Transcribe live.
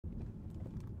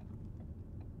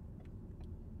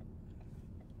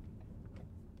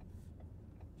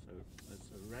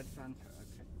red van.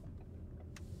 Okay.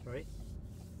 Sorry?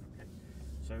 Okay.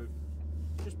 So,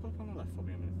 just pull up on the left for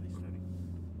me a minute, please, Tony.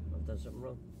 I've done something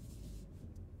wrong.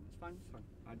 It's fine, it's fine.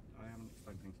 I haven't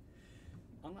explained things.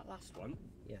 On that last one,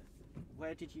 Yeah.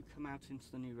 where did you come out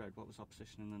into the new road? What was our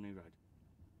position in the new road?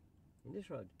 In this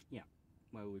road? Yeah.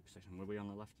 Where were we positioned? Were we on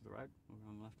the left of the road? Were we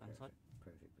on the left-hand side?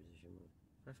 Perfect position.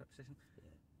 Perfect position?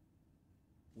 Yeah.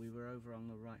 We were over on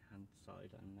the right-hand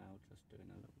side and now just doing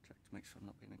a little check to make sure I'm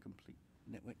not being a complete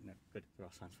nitwit. No, good. There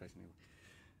are signs facing anyway.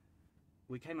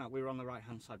 We came out, we were on the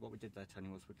right-hand side. What we did there, Tony,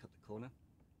 was we cut the corner.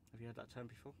 Have you heard that term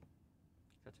before?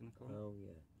 Cutting the corner? Oh,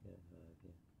 yeah. Yeah,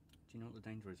 yeah. Do you know what the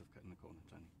danger is of cutting the corner,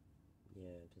 Tony?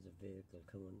 Yeah, if there's a vehicle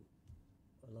coming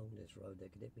along this road, they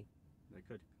could hit me. They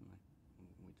could, couldn't they?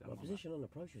 We don't My want position on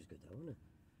approach was good though, wasn't it?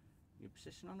 Your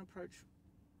position on approach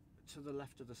to the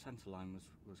left of the centre line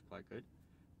was quite good,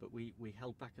 but we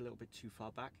held back a little bit too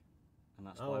far back, and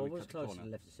that's why I we was cut the close corner. to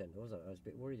the left of centre, was I? I was a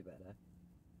bit worried about that.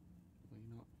 Well,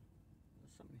 you're not.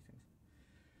 There's so many things.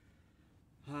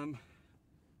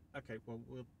 Okay, well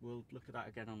we'll look at that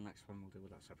again on the next one. We'll deal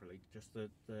with that separately. Just the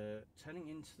turning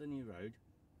into the new road,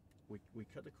 we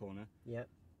cut the corner. Yeah.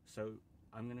 So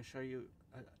I'm going to show you.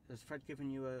 Has Fred given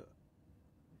you a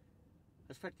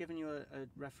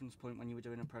reference point when you were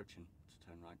doing approaching to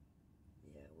turn right?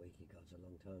 Yeah, a week ago. It's a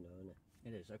long time though, isn't it?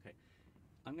 It is, okay.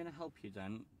 I'm going to help you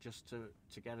then just to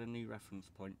get a new reference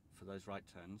point for those right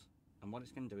turns, and what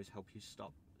it's going to do is help you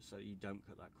stop so you don't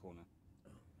cut that corner.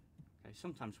 Okay,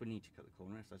 sometimes we need to cut the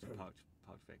corner if there's a parked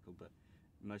vehicle, but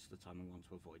most of the time we want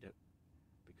to avoid it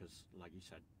because, like you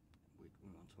said,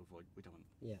 we want to avoid, we don't want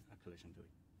a collision, do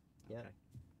we? Yeah. Okay.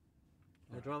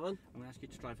 Can I drive on? I'm going to ask you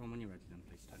to drive on when you're ready then,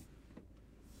 please, Tony.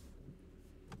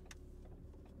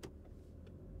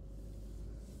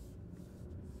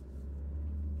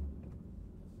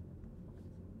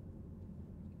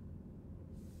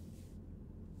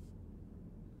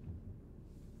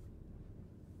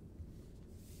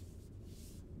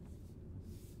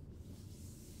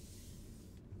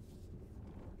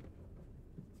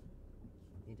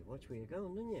 Need to watch where you're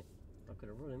going, didn't you? I could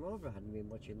have run him over, I hadn't been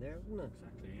watching there, wouldn't I?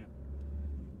 Exactly, yeah.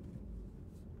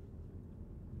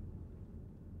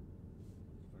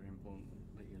 It's very important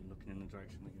that you're looking in the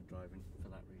direction that you're driving for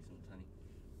that reason, Tony.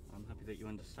 I'm happy that you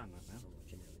understand that now. I'm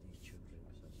watching out with these children,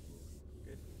 because that's all.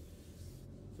 Good.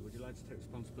 So would you like to take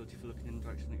responsibility for looking in the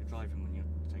direction that you're driving when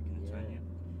you're taking a turn? Yeah.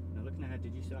 Now looking ahead,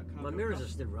 did you see that car? My mirrors are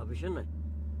still rubbish, aren't they?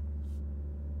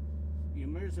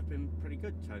 Your mirrors have been pretty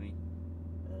good, Tony.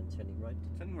 And turning right.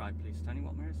 Turning right, please, Tony.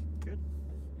 What mirrors? Good?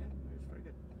 Yeah, mirrors very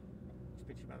good. I'll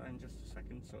speak to you about that in just a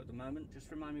second. So at the moment,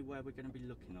 just remind me where we're going to be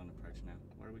looking on approach now.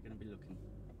 Where are we going to be looking?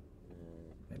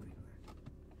 Everywhere.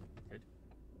 Good.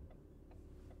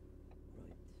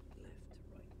 Right, left,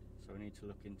 right. So we need to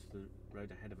look into the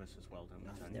road ahead of us as well, don't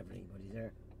we, There's Tony? never anybody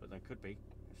there. But there could be.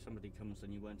 If somebody comes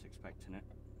and you weren't expecting it,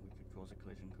 we could cause a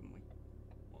collision, couldn't we?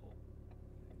 Or,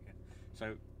 yeah.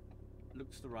 So look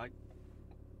to the right,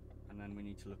 and then we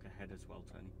need to look ahead as well,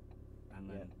 Tony. And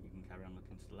then you can carry on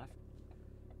looking to the left,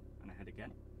 and ahead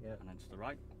again, and then to the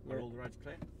right. Are all the roads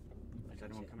clear? Is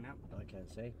anyone coming out? I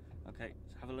can't see. Okay,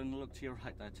 so have a little look to your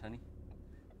right there, Tony.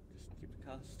 Just keep the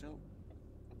car still.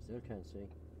 Still can't see.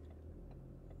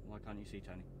 Why can't you see,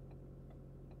 Tony?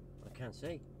 I can't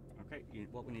see. Okay,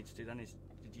 what we need to do then is,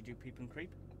 did you do peep and creep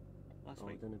last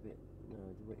week? I've done a bit. No,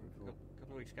 the week before. A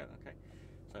couple of weeks ago, okay.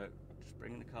 So just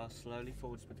bringing the car slowly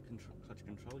forwards with the clutch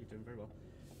control. You're doing very well.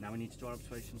 Now we need to do our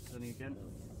observations, Tony, again.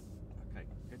 Okay,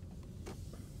 good. It's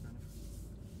hard.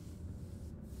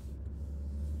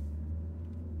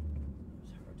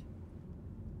 That's right. That's good.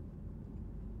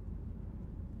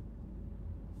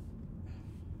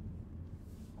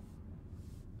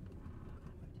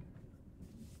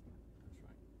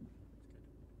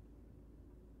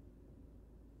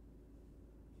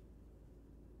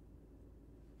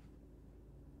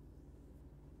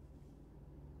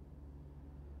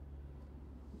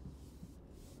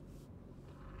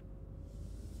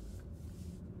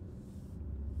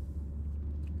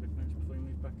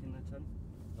 Back in there, Tony?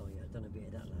 Oh yeah, I've done a bit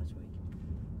of that last week.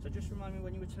 So just remind me,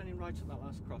 when you were turning right at that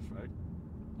last crossroad,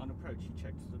 on approach you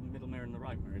checked the middle mirror and the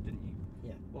right mirror, didn't you?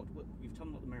 Yeah. What you've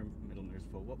told me what the middle mirror is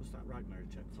for. What was that right mirror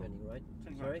check for? Turning right.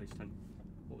 Turning Sorry? right, please, Tony.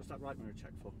 What was that right mirror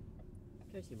check for?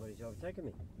 In case anybody's overtaken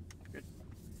me. Good.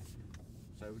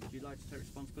 So would you like to take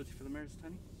responsibility for the mirrors,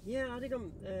 Tony? Yeah, I think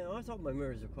I thought my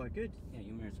mirrors were quite good. Yeah,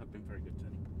 your mirrors have been very good,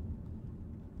 Tony.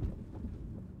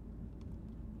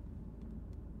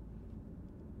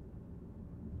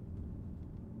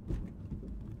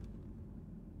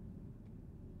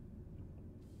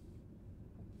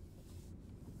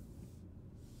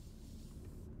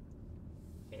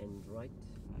 end right.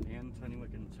 At the end turning, we're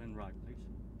going to turn right, please.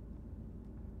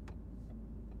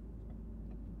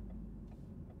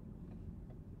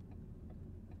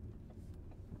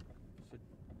 So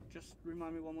just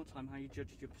remind me one more time how you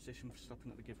judged your position for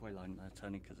stopping at the giveaway line there,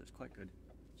 turning, because it's quite good.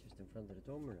 Just in front of the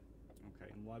door mirror.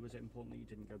 Okay, and why was it important that you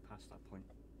didn't go past that point?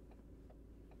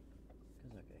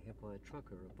 Because I got hit by a truck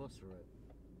or a bus or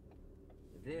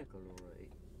a vehicle or a...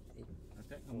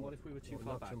 Okay, and what if we were too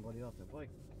far back? Somebody off their bike.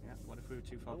 Yeah, what if we were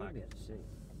too far I back? wouldn't be able to see.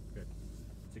 Good.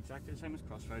 It's exactly the same as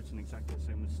Crossroads and exactly the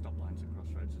same as stop lines at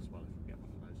Crossroads as well, if we get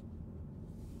one of those.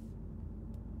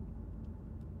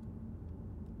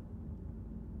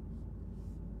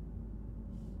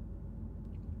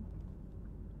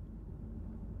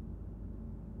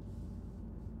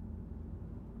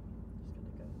 Just going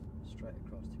to go straight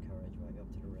across the carriageway up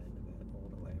to the roundabout, all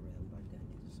the way around back down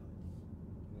to the side.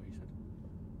 What you said?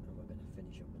 And we're going to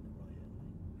finish up in the right hand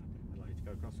lane. Okay, I'd like you to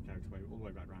go across the carriageway all the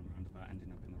way back round the roundabout,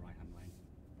 ending up in the right hand lane.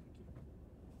 Thank you.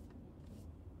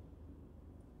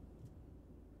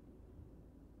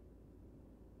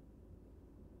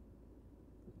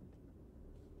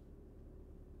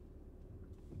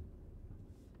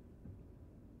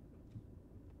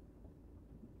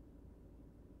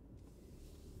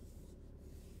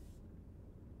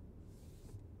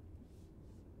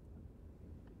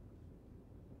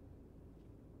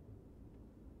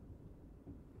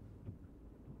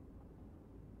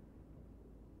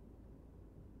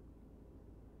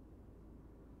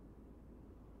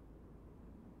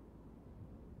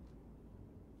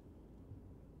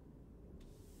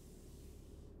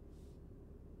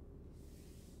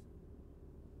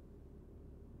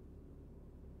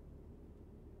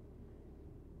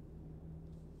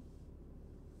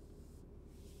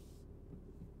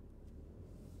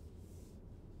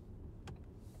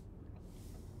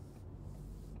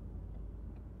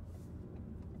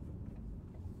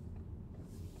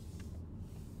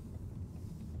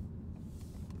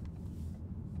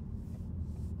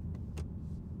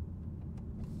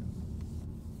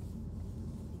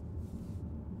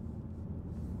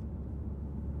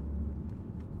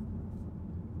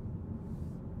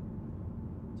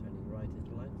 Turning right at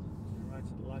the lights. Turn right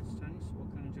at the lights, Tony. So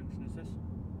what kind of junction is this?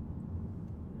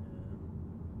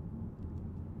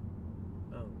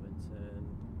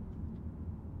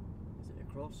 Is it a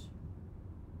cross?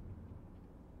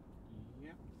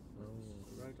 Yep. Oh,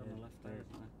 There's the road on the yeah, left there, yeah.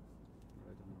 isn't there? The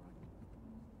road on the right.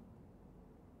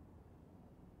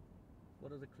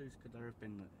 What other clues could there have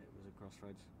been that it was a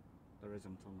crossroads? There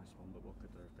isn't on this one, but what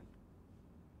could there have been?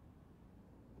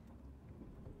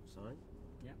 Sign?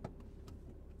 Yeah.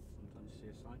 Sometimes you see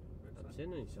a sign. Red Haven't sign.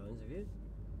 seen any signs, have you?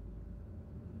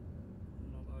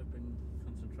 Not that I've been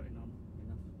concentrating on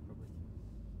enough, probably.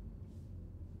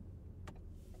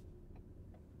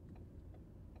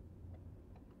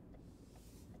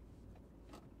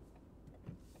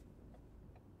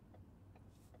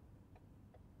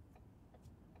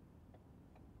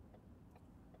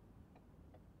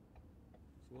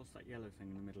 So what's that yellow thing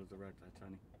in the middle of the road there,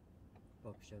 Tony?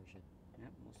 Box junction. Yeah,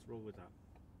 what's the rule with that?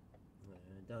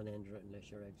 Don't enter it unless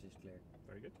your exit's clear.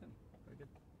 Very good, Tony. Very good.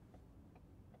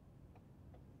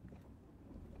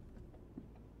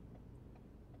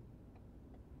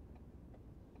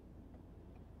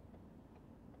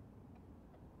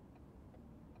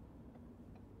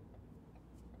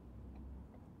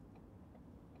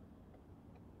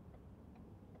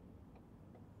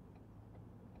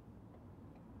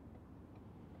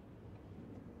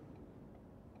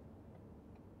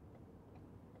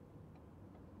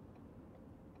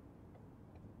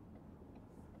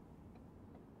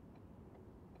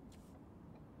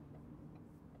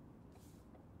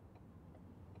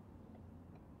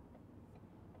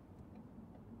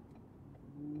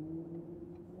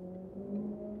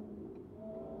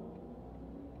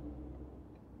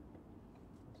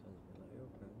 Sounds a bit like your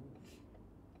car, doesn't it?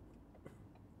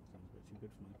 Sounds a bit too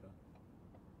good for my car.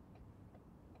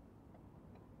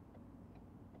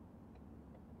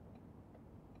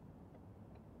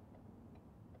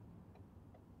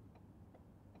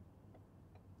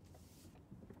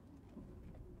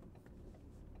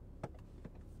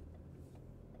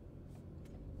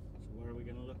 So where are we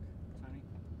going to look, Tony?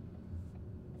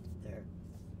 There.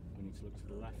 We need to look to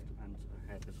the left and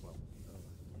ahead as well. Oh,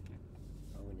 Okay.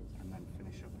 I went into And then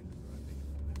finish up into the road.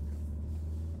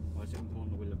 Why is it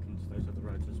important that we look into those other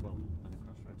roads as well and the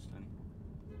crossroads, Tony?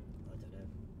 I don't know.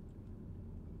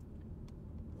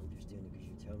 I'm just doing it because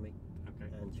you tell me. Okay.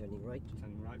 And turning right.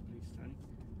 Turning right, please, Tony.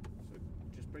 So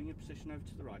just bring your position over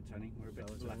to the right, Tony. We're a bit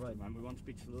Oh, to to the the left at right. the moment. We want to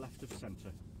be to the left of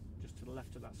centre. Just to the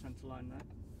left of that centre line there.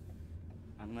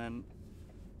 And then...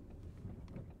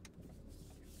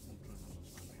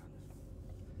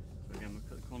 again, we've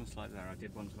cut the corner slightly there. I did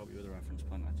want to help you with a reference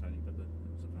point there, Tony, but there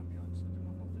was a van behind, so I didn't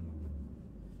want to hold him up.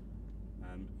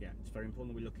 Yeah, it's very important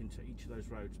that we look into each of those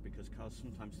roads because cars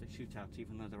sometimes they shoot out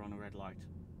even though they're on a red light.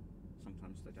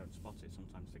 Sometimes they don't spot it,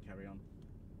 sometimes they carry on.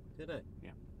 Do they?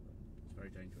 Yeah, it's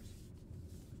very dangerous.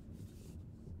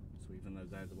 So even though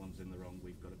they're the ones in the wrong,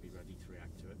 we've got to be ready to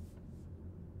react to it.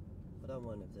 I don't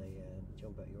mind if they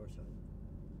jump out your side.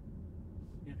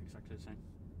 Yeah, exactly the same.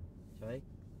 Sorry?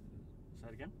 Say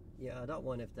it again? Yeah, I don't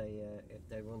mind if they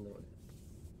run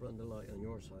the light on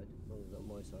your side rather than on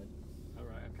my side. Oh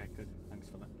right, okay, good. Thanks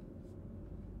for that.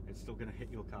 It's still going to hit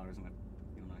your car, isn't it?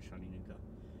 Your nice shiny new car.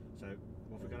 So,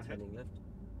 what have we got ahead? Turning left.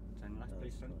 Turn left,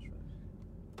 please, Tony. Crossroads.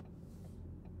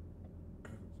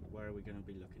 So where are we going to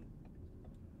be looking?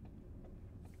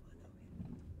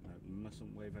 No, we mustn't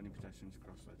wave any pedestrians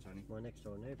across there, Tony. My next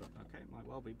door neighbour. Okay, it might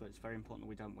well be, but it's very important that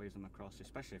we don't wave them across,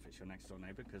 especially if it's your next door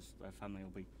neighbour, because their family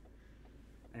will be...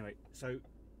 Anyway, so,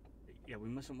 yeah, we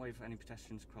mustn't wave any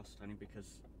pedestrians across, Tony,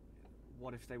 because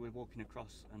what if they were walking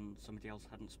across and somebody else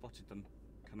hadn't spotted them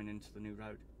coming into the new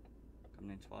road,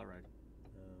 coming into our road?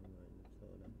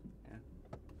 Yeah. Okay.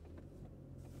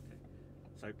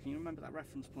 So, can you remember that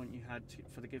reference point you had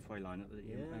for the giveaway line at the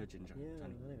urging, Tony? Yeah, I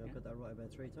think I've got that right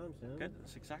about 3 times now. Good,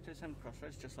 that's exactly the same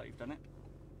crossroads, just like you've done it.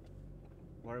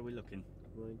 Where are we looking?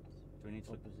 Right. Do we need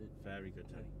to look? Opposite. Very good,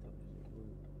 Tony.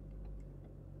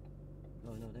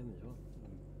 Oh, no, them as well.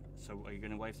 So, are you going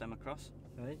to wave them across?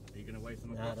 Right? Are you going to wave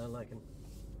them Nah, across? I don't like them.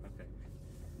 Okay.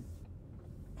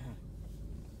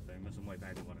 So, you mustn't wave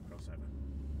anyone across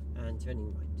ever. And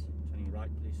turning right. Turning right,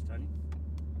 please, Tony.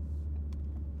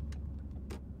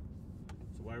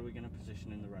 So, where are we going to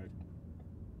position in the road?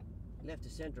 Left to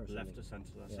centre or something? Left to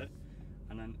centre, that's Yeah. it.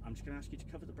 And then I'm just going to ask you to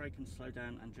cover the brake and slow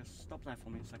down and just stop there for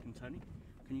me a second, Tony.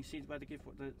 Can you see where the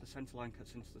centre line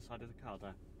cuts into the side of the car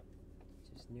there?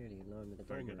 Just nearly in line with the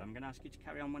Very camera. good. I'm going to ask you to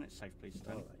carry on when it's safe, please,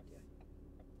 Tony. Alright,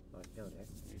 yeah. Right, go there.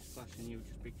 It's flashing you,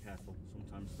 just be careful.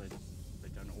 Sometimes they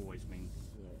don't always mean...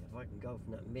 Yeah, if I can go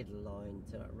from that middle line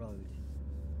to that road.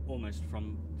 Almost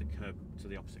from the curb to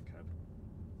the opposite curb.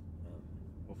 Oh,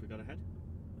 What have we got ahead?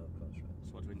 Crossroads.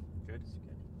 So what do we... Good?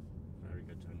 Scanning. Very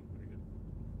good, Tony, very good.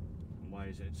 And why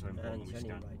is it so important And that we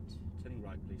turning scan? right. Turning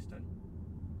right, please, Tony.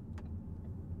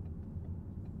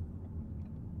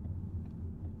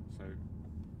 So,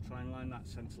 try and line that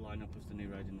centre line up of the new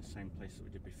road in the same place that we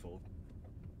did before.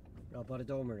 Right by the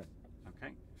door mirror. Okay,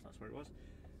 if that's where it was.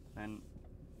 Then,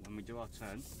 when we do our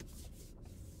turn...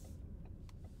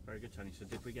 Very good, Tony. So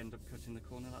did we end up cutting the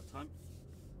corner that time?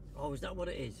 Oh, is that what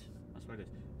it is? That's what it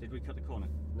is. Did we cut the corner?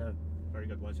 No. Very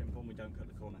good. Why is it important we don't cut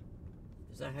the corner?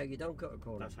 Is that how you don't cut a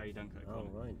corner? That's how you don't cut a Oh,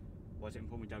 corner. right. Why is it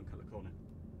important we don't cut the corner?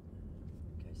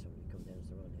 In case somebody come down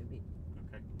the road and hit me.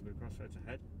 Okay, we're crossroads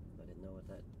ahead. I didn't know what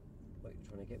you're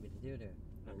trying to get me to do there.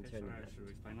 And Okay, turning sorry, I left. should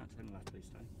explain that. Turn left, please,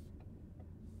 Tony.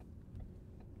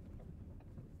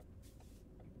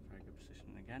 Very good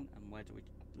position again. And where do we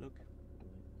look?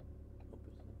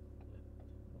 Opposite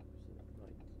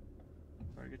right.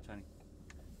 Very good, Tony.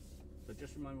 So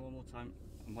just remind me one more time.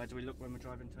 And where do we look when we're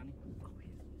driving, Tony? Oh, yeah.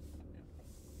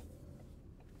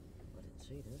 I didn't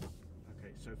see that.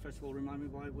 Okay, so first of all, remind me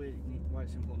why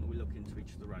it's important that we look into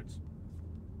each of the roads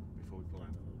before we pull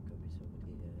out. Oh, it could be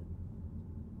somebody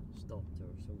stopped or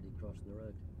somebody crossing the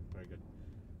road. Very good.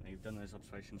 Now, you've done those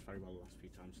observations very well the last few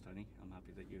times, Tony. I'm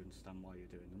happy that you understand why you're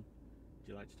doing them. Would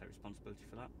you like to take responsibility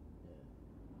for that? Yeah.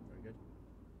 Very good.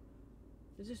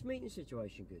 Is this meeting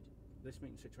situation good? This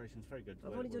meeting situation is very good.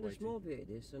 I've only done a small bit of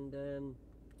this, and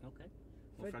Okay.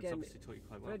 Well, Fred Fred's gave me- obviously taught you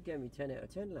quite well. Fred gave me 10 out of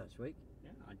 10 last week.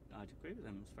 Yeah, I'd agree with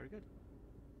him. It's very good.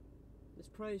 This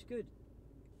pray is good.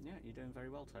 Yeah, you're doing very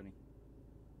well, Tony.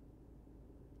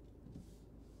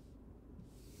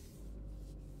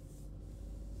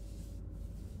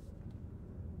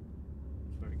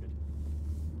 It's very good.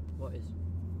 What is?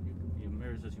 Your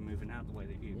mirrors as you're moving out the way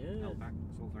that you Yeah. held back.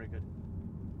 It's all very good.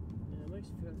 Yeah, it makes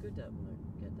me feel good that when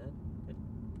I get that. Good.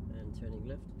 And turning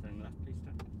left. Turn left, please,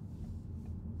 Tony.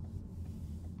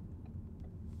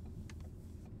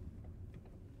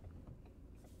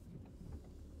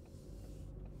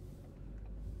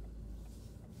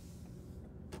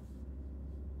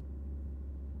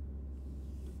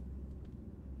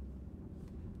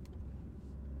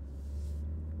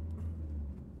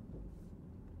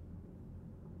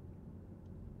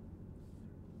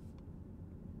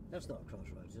 That's not a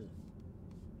crossroads, is it?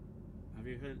 Have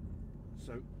you heard?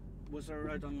 So, was there a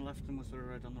road on the left and was there a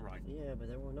road on the right? Yeah, but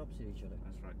they weren't opposite each other.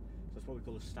 That's right. So that's what we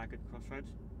call a staggered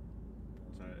crossroads.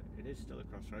 So it is still a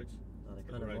crossroads. Oh, they're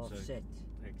but kind the of roads are- offset.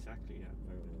 Exactly, yeah.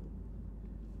 Very good.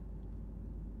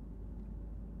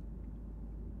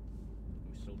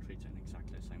 We still still treat it in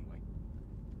exactly the same way.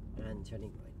 And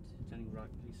turning right. Turning right,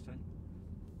 please, Tony.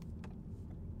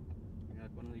 You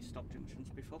had one of these stop junctions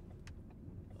before?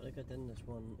 I think I done this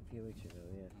one a few weeks ago,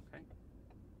 yeah. Okay.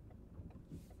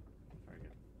 Very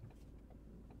good.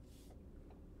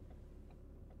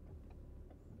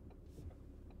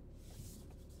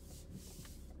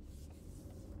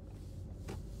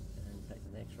 And take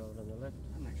the next road on the left.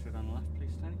 And next road on the left,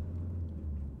 please, Tony.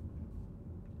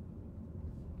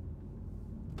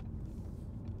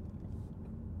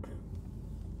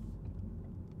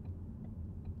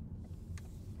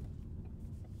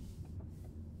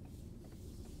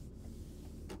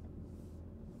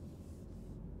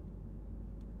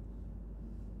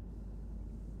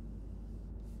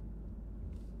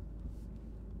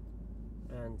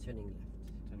 And turning left.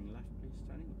 Turning left, please,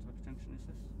 Tony. What type of junction is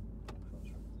this?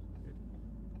 Crossroads. Good.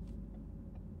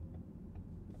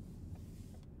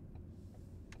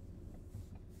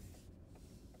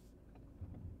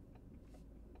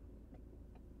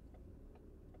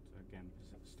 So again,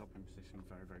 stopping position,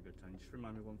 very, very good, Tony. Just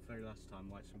remind me one very last time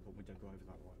why it's important we don't go over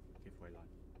that giveaway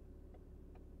line.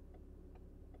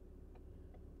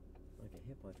 I get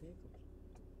hit by vehicles.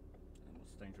 And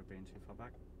what's the danger of being too far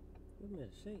back? Wouldn't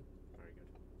it see? Very good.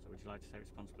 So would you like to take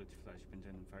responsibility for those? You've been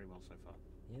doing them very well so far.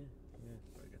 Yeah, yeah.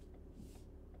 Very good.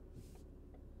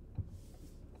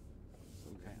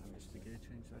 Okay, I missed the gear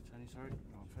change there, Tony. Sorry,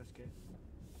 we're on first gear.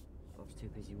 I was too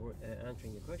busy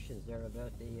answering your questions there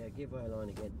about the giveaway line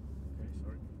again. Okay,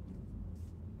 sorry.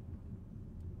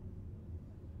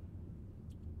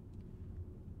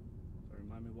 So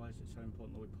remind me, why is it so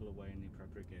important that we pull away in the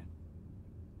appropriate gear?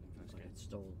 In first gear. It's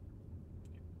stalled.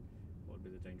 What would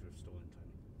be the danger of stalling,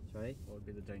 Tony? Sorry? What would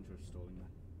be the danger of stalling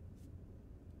there?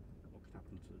 What could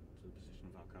happen to the position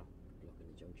of our car? Blocking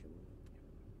the junction.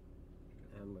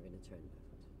 Okay. And we're going to turn left.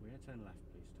 We're going to turn left,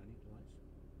 please, Tony. The lights.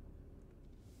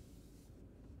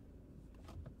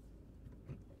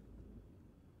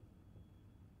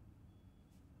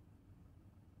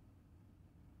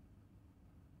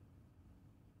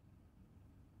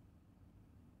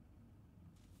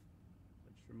 So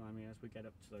just remind me, as we get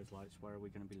up to those lights, where are we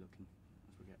going to be looking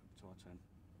as we get up to our turn?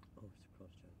 Oh, it's a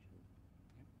cross junction.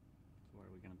 So where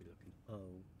are we going to be looking?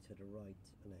 Oh, to the right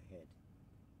and ahead.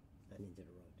 And into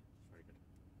the road. Very good.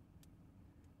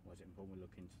 Why is it important we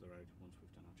look into the road once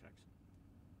we've done our checks?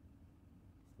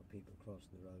 For people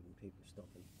crossing the road and people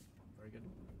stopping. Very good.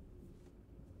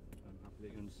 I'm happy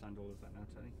that you understand all of that now,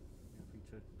 Tony. You happy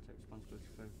to take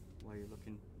responsibility for where you're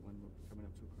looking when we're coming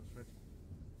up to a crossroad?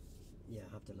 Yeah,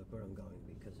 I have to look where I'm going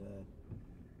because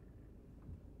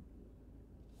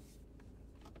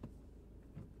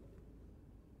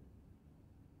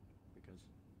Because,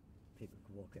 people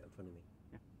could walk out in front of me.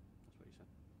 yeah, that's what you said.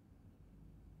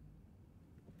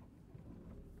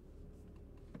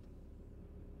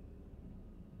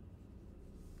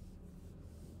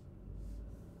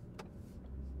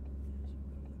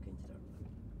 Look into that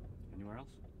road. Anywhere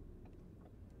else?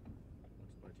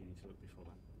 Where do you need to look before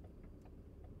that?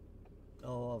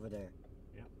 Oh, over there.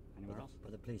 Yeah. Anywhere else?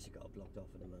 But the police have got it blocked off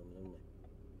at the moment, haven't they?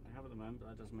 They have at the moment, but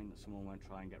that doesn't mean that someone won't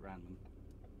try and get around them.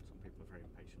 Some people are very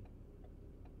impatient.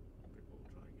 People will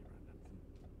try and get around anything.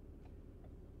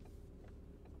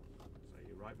 So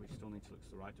you're right, we still need to look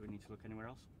to the right. Do we need to look anywhere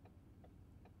else?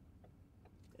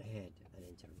 Ahead and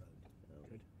into the road.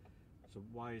 Good. So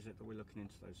why is it that we're looking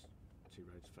into those two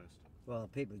roads first? Well,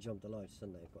 people jump the lights,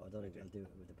 don't they? But I don't think They they'll do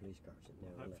it with the police cars in there.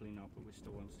 will they? Hopefully not, but we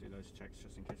still want to do those checks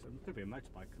just in case. There could be a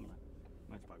motorbike, couldn't there?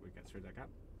 Motorbike would get through that gap.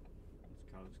 There's a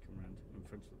car that's come around in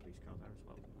front of the police car there as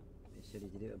well, isn't there? It's silly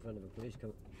to do it in front of a police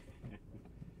car.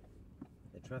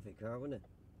 A traffic car, wouldn't it?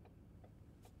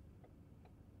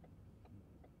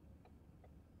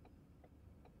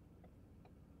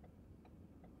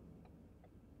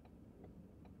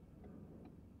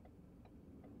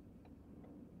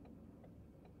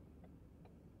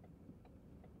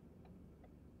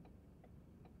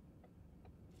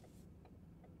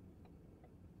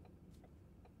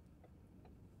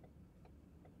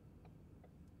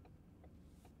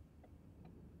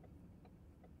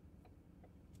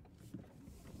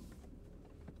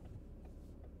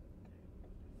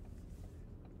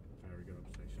 Very good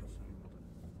observation, so well done.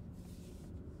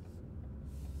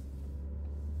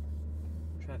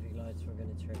 Traffic lights, we're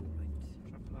going to turn right.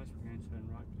 Traffic lights, we're going to turn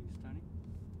right, please, Tony.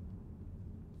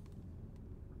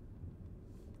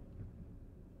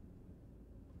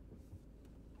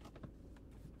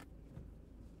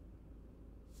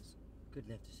 Good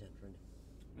left to centre, isn't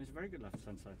it? It's a very good left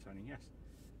hand side turning, yes.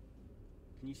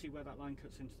 Can you see where that line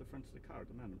cuts into the front of the car at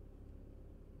the moment?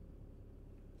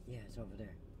 Yeah, it's over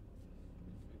there.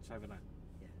 It's over there.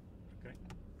 Yeah. Okay.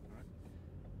 Alright.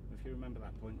 If if you remember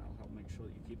that point, that'll help make sure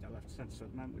that you keep that left centre. So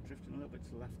at the moment we're drifting a little bit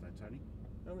to the left there, Tony.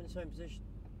 I'm in the same position.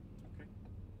 Okay.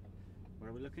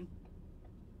 Where are we looking?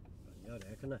 Well,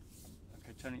 there, can I?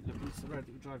 Okay, Tony, look, it's the road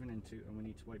that we're driving into, and we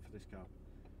need to wait for this car.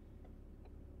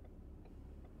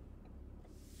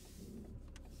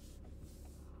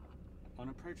 On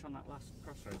approach on that last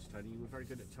crossroads, Tony, you were very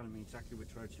good at telling me exactly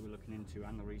which roads you were looking into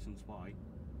and the reasons why.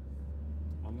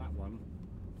 On that one,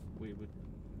 we would...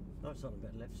 I was talking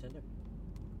about left centre.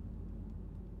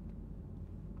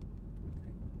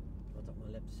 Okay. I thought my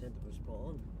left centre was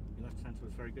spot on. Your left centre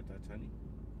was very good there, Tony.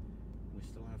 We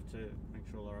still have to make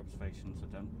sure all our observations are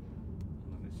done, and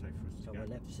that it's safe for us to So go.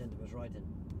 my left centre was right then.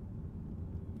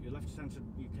 Your left centre,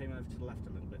 you came over to the left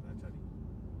a little bit there, Tony.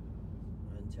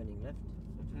 And turning left.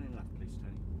 So turning left, please,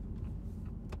 Tony.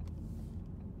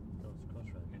 No, it's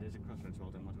Crossroads. It is a crossroads.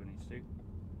 Well done. What do we need to do?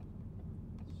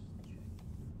 Check.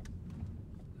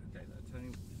 Okay, there,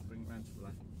 Tony, just bring it round to the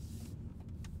left.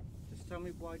 Just tell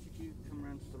me, why did you come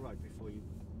round to the right before you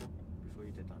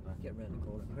did that there? Get round the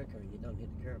corner quicker and you don't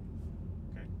hit the curb.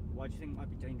 Okay. Why do you think it might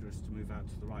be dangerous to move out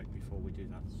to the right before we do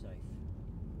that? Safe.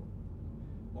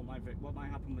 What might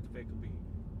happen with the vehicle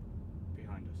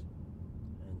behind us?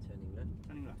 And turning left.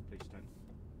 Turning left, please, Tony.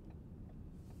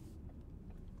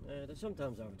 They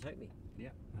sometimes overtake me. Yeah,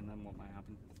 and then what might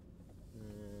happen?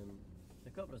 A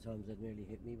couple of times they've nearly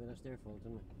hit me, but that's their fault,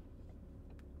 isn't it?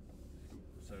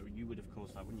 So you would have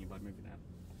caused that, wouldn't you, by moving out?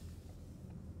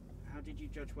 How did you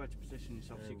judge where to position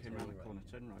yourself as you came around the Turning corner?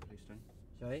 Turn right, please, Tony.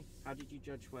 Sorry? How did you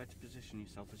judge where to position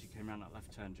yourself as you came around that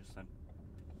left turn just then?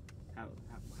 How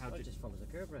I did... just followed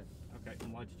the curb round. Okay,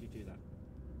 and why did you do that?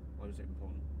 Why was it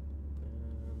important?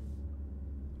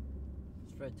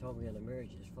 Fred told me on the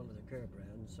merge, just follow the curb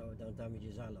round so it don't damage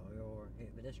his alloy or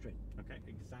hit a pedestrian. Okay,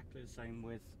 exactly the same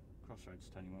with Crossroads,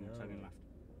 Tony, when we're turning left.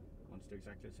 I want to do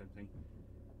exactly the same thing.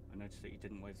 I noticed that you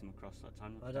didn't wave them across that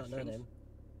time. I don't know them.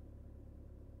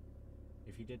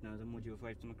 If you did know them, would you have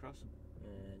waved them across?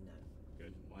 No.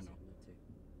 Good, why not? Not to.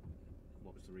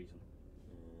 What was the reason?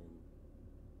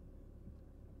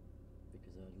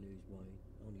 Because I'd lose my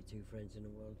only two friends in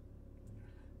the world.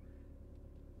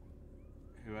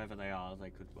 Whoever they are, they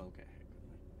could well get hit,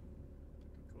 couldn't they? That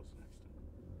could cause an accident.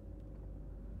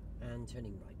 And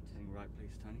turning right. Turning right,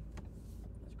 please, Tony.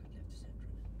 That's good left to centre,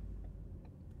 isn't it?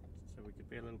 So we could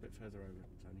be a little bit further over,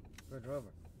 Tony. Further over.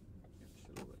 Yeah,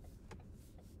 just a little bit.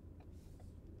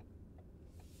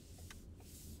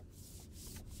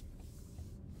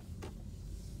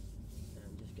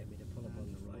 And just get me to pull up on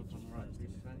the right. On the right,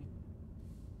 please, Tony.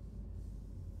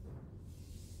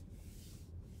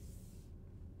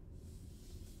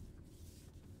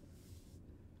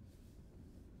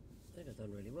 I think I've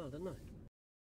done really well, didn't I?